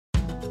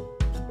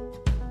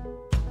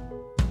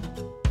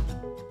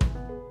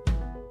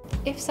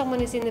If someone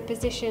is in the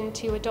position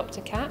to adopt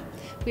a cat,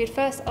 we would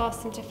first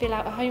ask them to fill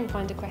out a home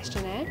finder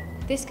questionnaire.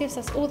 This gives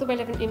us all the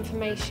relevant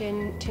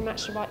information to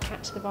match the right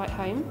cat to the right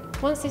home.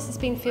 Once this has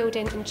been filled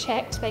in and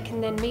checked, they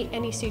can then meet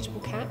any suitable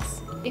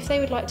cats. If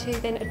they would like to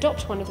then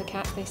adopt one of the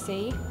cats they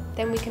see,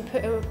 then we can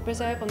put a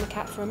reserve on the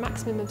cat for a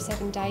maximum of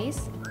 7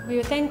 days. We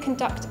would then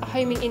conduct a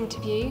homing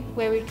interview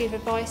where we would give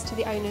advice to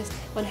the owners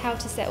on how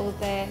to settle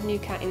their new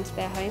cat into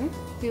their home.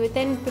 We would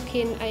then book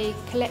in a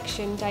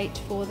collection date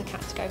for the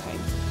cat to go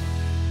home.